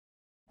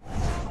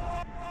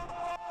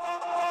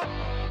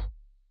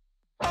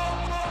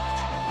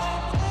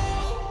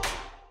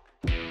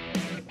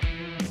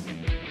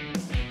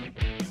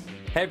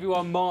Hey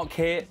everyone, Mark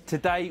here.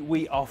 Today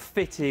we are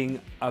fitting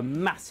a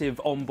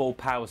massive onboard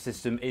power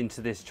system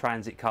into this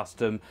Transit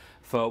Custom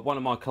for one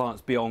of my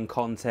clients, Beyond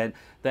Content.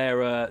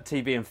 They're a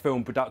TV and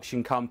film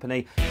production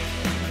company.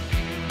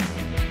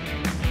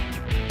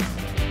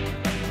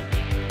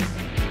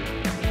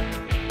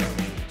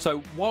 So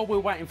while we're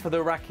waiting for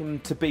the racking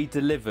to be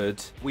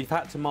delivered, we've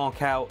had to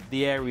mark out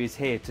the areas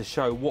here to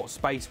show what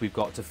space we've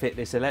got to fit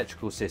this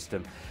electrical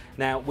system.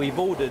 Now, we've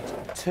ordered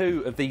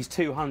 2 of these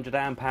 200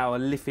 amp hour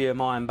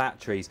lithium-ion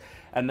batteries,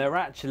 and they're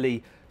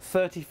actually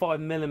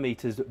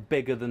 35mm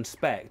bigger than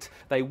spec.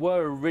 They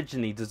were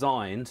originally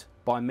designed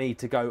by me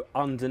to go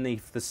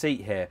underneath the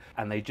seat here,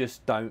 and they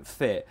just don't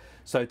fit.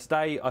 So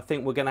today I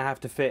think we're going to have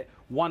to fit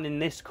one in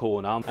this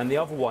corner, and the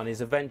other one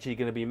is eventually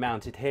going to be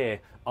mounted here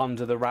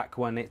under the rack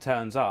when it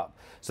turns up.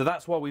 So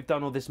that's why we've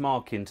done all this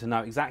marking, to know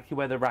exactly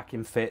where the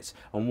racking fits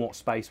and what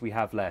space we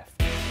have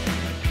left.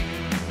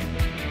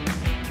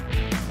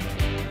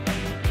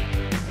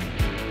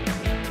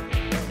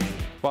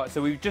 Right,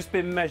 so we've just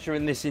been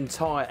measuring this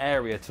entire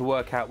area to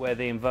work out where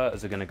the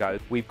inverters are going to go.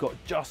 We've got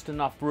just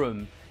enough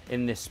room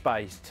in this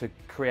space to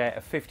create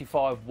a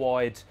 55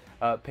 wide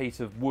piece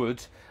of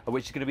wood,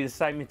 which is going to be the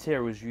same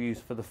materials you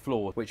use for the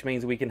floor, which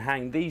means we can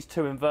hang these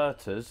 2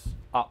 inverters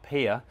up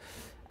here,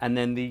 and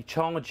then the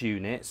charge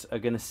units are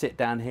going to sit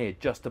down here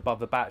just above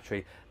the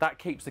battery. That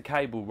keeps the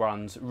cable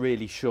runs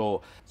really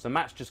short. So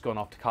Matt's just gone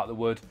off to cut the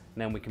wood,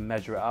 and then we can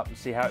measure it up and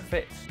see how it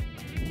fits.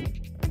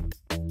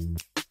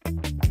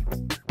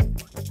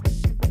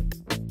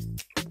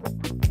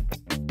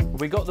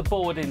 We got the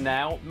board in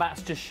now.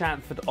 Matt's just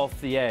chamfered off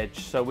the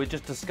edge, so we're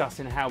just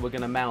discussing how we're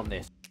going to mount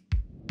this.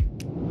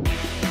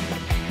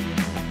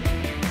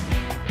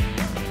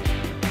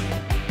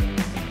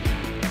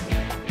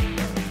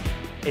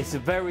 It's a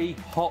very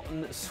hot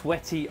and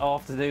sweaty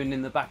afternoon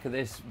in the back of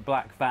this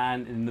black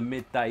van in the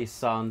midday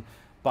sun,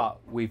 but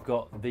we've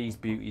got these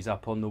beauties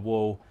up on the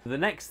wall. The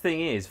next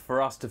thing is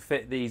for us to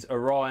fit these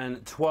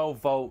Orion 12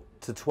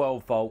 volt to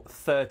 12 volt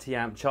 30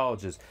 amp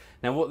chargers.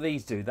 Now what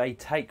these do, they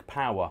take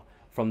power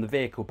from the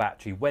vehicle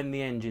battery when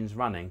the engine's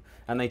running,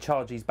 and they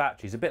charge these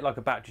batteries, a bit like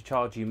a battery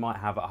charger you might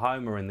have at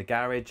home or in the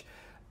garage.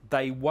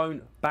 They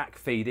won't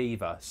backfeed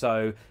either,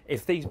 so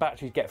if these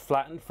batteries get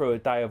flattened through a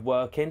day of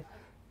working,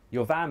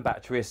 your van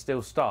battery will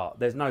still start.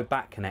 There's no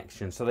back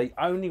connection, so they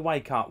only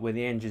wake up when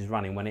the engine's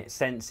running, when it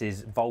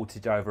senses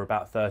voltage over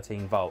about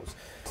 13 volts.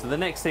 So the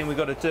next thing we've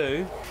got to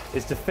do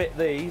is to fit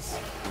these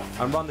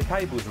and run the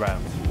cables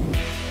round.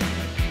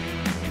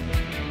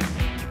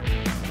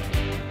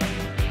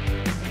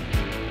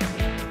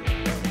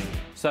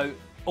 So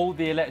all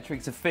the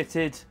electrics are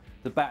fitted,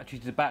 the battery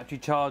to battery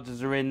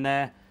chargers are in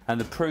there,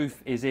 and the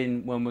proof is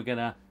in when we're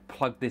gonna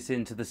plug this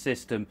into the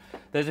system.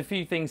 There's a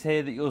few things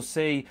here that you'll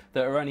see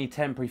that are only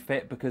temporary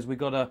fit because we've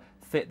got to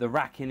fit the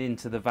racking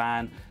into the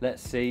van.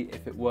 Let's see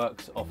if it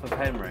works off of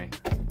Henry.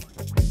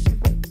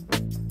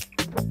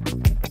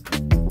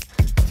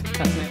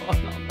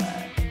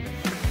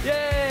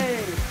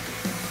 Yay!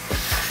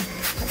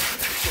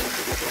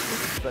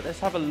 But let's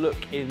have a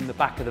look in the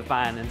back of the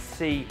van and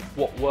see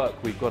what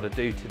work we've got to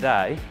do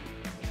today.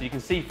 So you can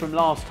see from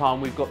last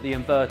time we've got the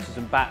inverters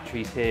and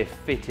batteries here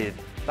fitted.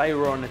 They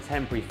were on a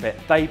temporary fit.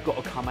 They've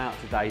got to come out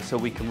today so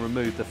we can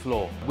remove the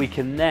floor. We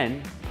can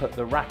then put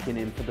the racking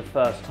in for the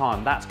first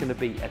time. That's going to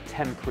be a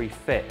temporary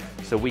fit,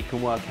 so we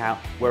can work out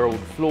where all the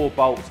floor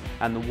bolts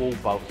and the wall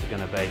bolts are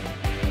going to be.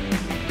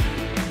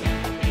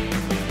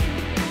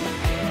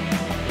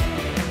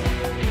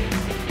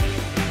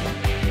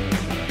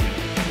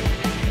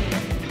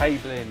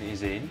 Cabling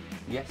is in.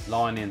 Yes.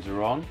 Linings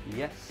are on.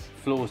 Yes.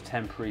 Floor's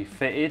temporary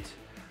fitted.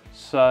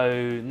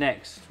 So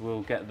next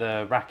we'll get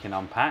the racking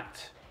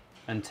unpacked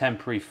and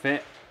temporary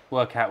fit,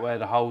 work out where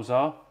the holes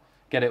are,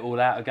 get it all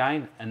out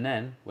again, and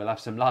then we'll have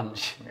some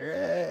lunch.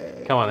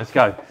 Yay. Come on, let's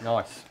go.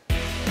 Nice.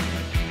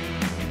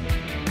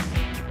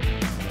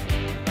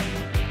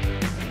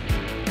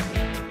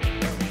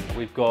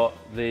 We've got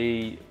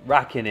the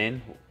racking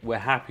in. We're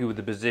happy with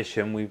the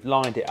position. We've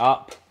lined it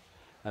up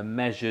and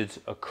measured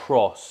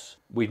across.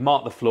 We've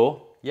marked the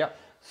floor. Yep.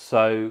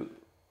 So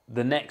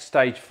the next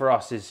stage for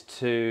us is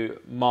to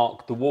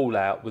mark the wall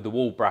out with the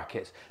wall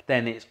brackets.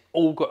 Then it's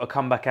all got to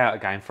come back out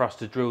again for us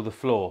to drill the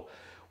floor.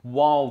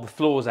 While the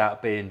floor's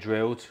out being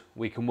drilled,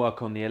 we can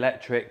work on the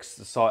electrics,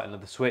 the sighting of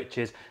the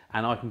switches,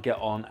 and I can get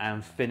on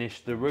and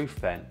finish the roof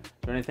vent. Is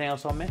there anything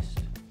else I missed?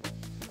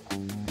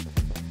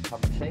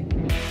 Cup of tea.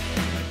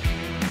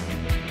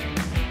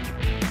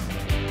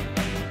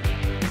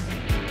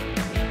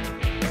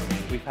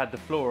 We've had the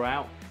floor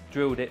out,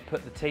 drilled it,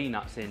 put the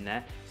T-nuts in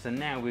there. So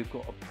now we've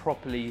got to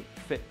properly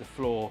fit the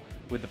floor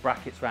with the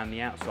brackets around the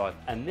outside.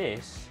 And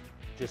this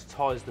just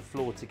ties the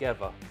floor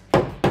together.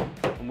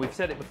 And we've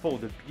said it before,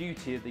 the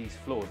beauty of these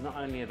floors, not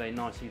only are they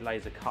nicely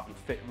laser cut and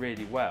fit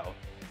really well,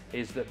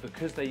 is that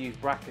because they use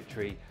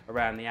bracketry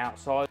around the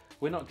outside,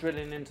 we're not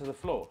drilling into the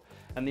floor.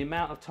 And the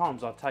amount of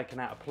times I've taken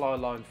out a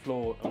ply-lined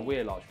floor and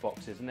wheel arch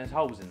boxes and there's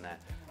holes in there.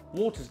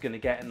 Water's going to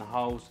get in the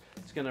holes,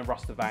 it's going to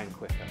rust the van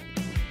quicker.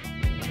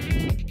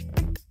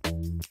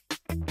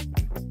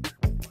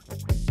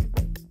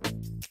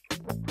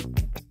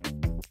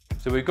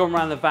 So we've gone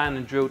around the van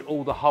and drilled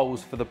all the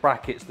holes for the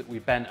brackets that we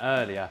bent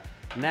earlier.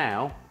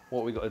 Now,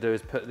 what we've got to do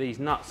is put these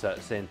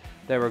nutserts in.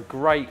 They're a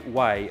great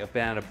way of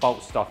being able to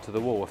bolt stuff to the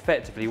wall.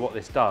 Effectively, what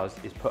this does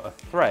is put a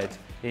thread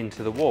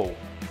into the wall.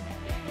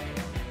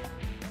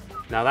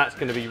 Now that's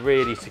going to be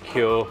really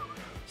secure.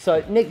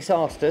 So Nick's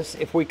asked us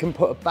if we can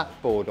put a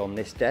backboard on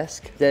this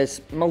desk. There's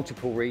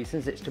multiple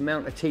reasons. It's to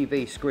mount a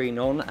TV screen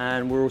on,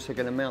 and we're also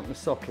going to mount the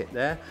socket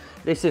there.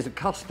 This is a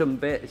custom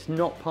bit. It's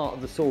not part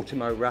of the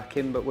Sortimo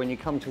racking, but when you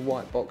come to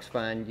Whitebox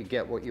van, you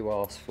get what you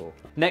ask for.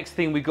 Next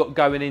thing we've got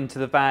going into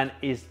the van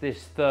is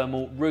this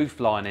thermal roof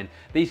lining.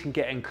 These can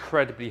get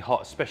incredibly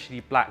hot,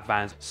 especially black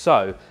vans.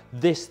 So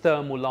this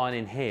thermal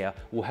lining here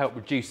will help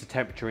reduce the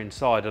temperature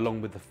inside, along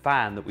with the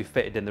fan that we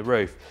fitted in the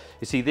roof.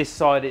 You see this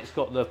side, it's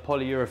got the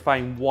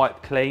polyurethane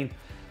wipe clean.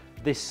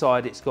 This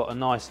side, it's got a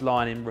nice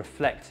lining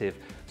reflective.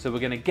 So we're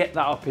going to get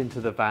that up into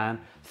the van,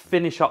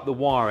 finish up the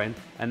wiring,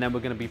 and then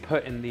we're going to be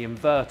putting the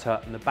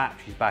inverter and the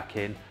batteries back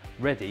in,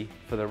 ready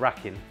for the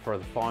racking for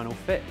the final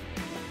fit.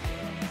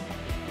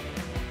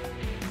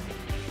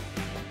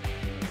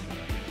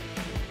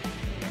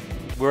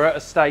 We're at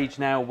a stage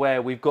now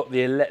where we've got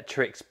the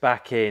electrics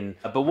back in,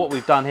 but what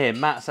we've done here,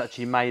 Matt's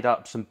actually made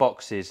up some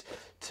boxes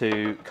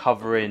to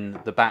cover in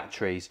the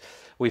batteries.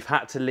 We've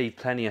had to leave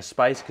plenty of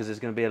space because there's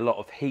going to be a lot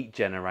of heat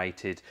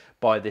generated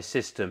by this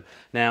system.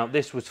 Now,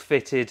 this was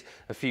fitted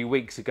a few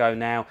weeks ago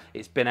now.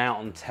 It's been out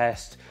on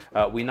test.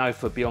 We know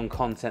for Beyond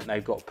Content,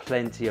 they've got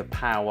plenty of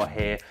power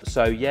here.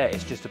 So yeah,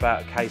 it's just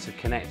about a case of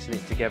connecting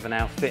it together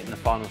now, fitting the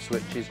final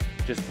switches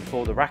just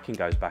before the racking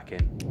goes back in.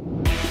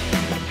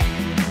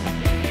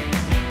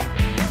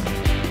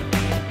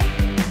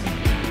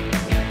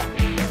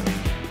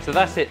 So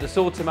that's it, the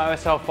Sortimo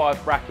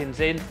SL5 bracking's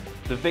in.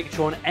 The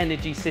Victron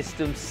energy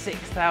system,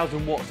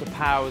 6,000 watts of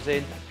power is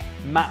in.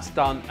 Matt's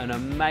done an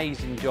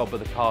amazing job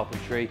of the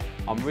carpentry.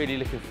 I'm really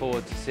looking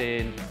forward to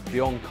seeing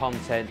Beyond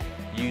Content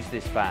use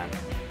this van.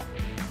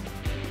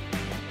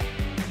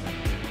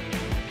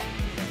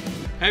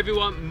 Hey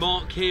everyone,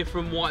 Mark here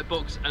from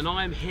Whitebox, and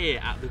I am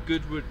here at the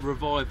Goodwood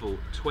Revival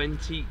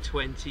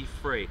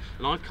 2023.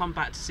 And I've come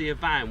back to see a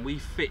van we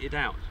fitted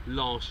out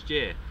last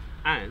year.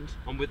 And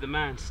I'm with the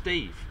man,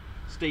 Steve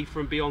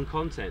from Beyond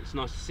Content. It's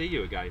nice to see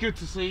you again. Good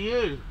to see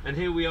you. And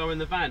here we are in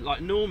the van.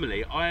 Like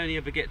normally, I only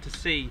ever get to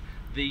see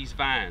these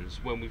vans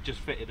when we've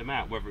just fitted them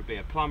out, whether it be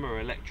a plumber or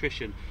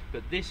electrician,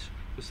 but this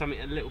was something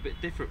a little bit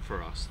different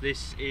for us.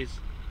 This is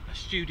a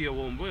studio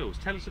on wheels.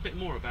 Tell us a bit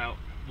more about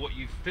what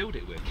you've filled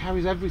it with. It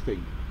carries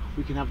everything.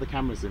 We can have the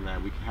cameras in there,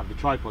 we can have the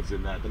tripods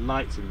in there, the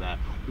lights in there,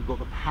 we've got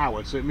the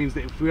power, so it means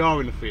that if we are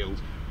in the field,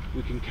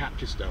 we can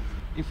capture stuff.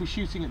 If we're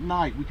shooting at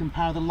night, we can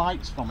power the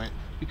lights from it.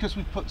 Because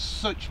we've put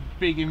such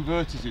big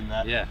inverters in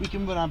there, yeah, we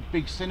can run our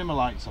big cinema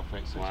lights off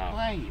it, so wow, it's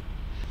great.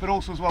 But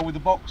also as well with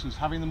the boxes,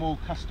 having them all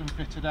custom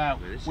fitted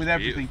out with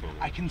everything,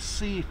 I can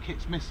see if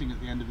kit's missing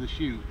at the end of the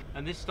shoot.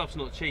 And this stuff's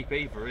not cheap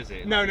either, is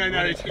it? No,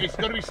 it's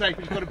got to be safe,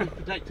 it's got to be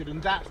protected,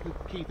 and that's the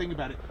key thing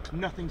about it.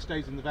 Nothing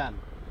stays in the van.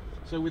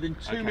 So within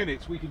 2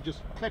 minutes, we can just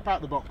clip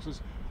out the boxes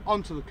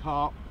onto the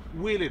car,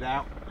 wheel it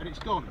out, and it's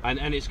gone.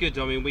 And it's good.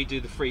 I mean, we do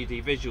the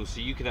 3D visuals,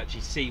 so you could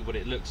actually see what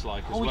it looks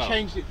like as well. We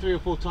changed it 3 or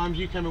 4 times.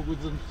 You came up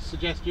with some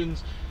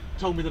suggestions,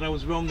 told me that I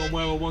was wrong on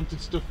where I wanted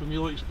stuff from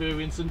your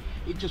experience, and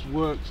it just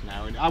works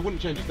now, and I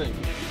wouldn't change a thing.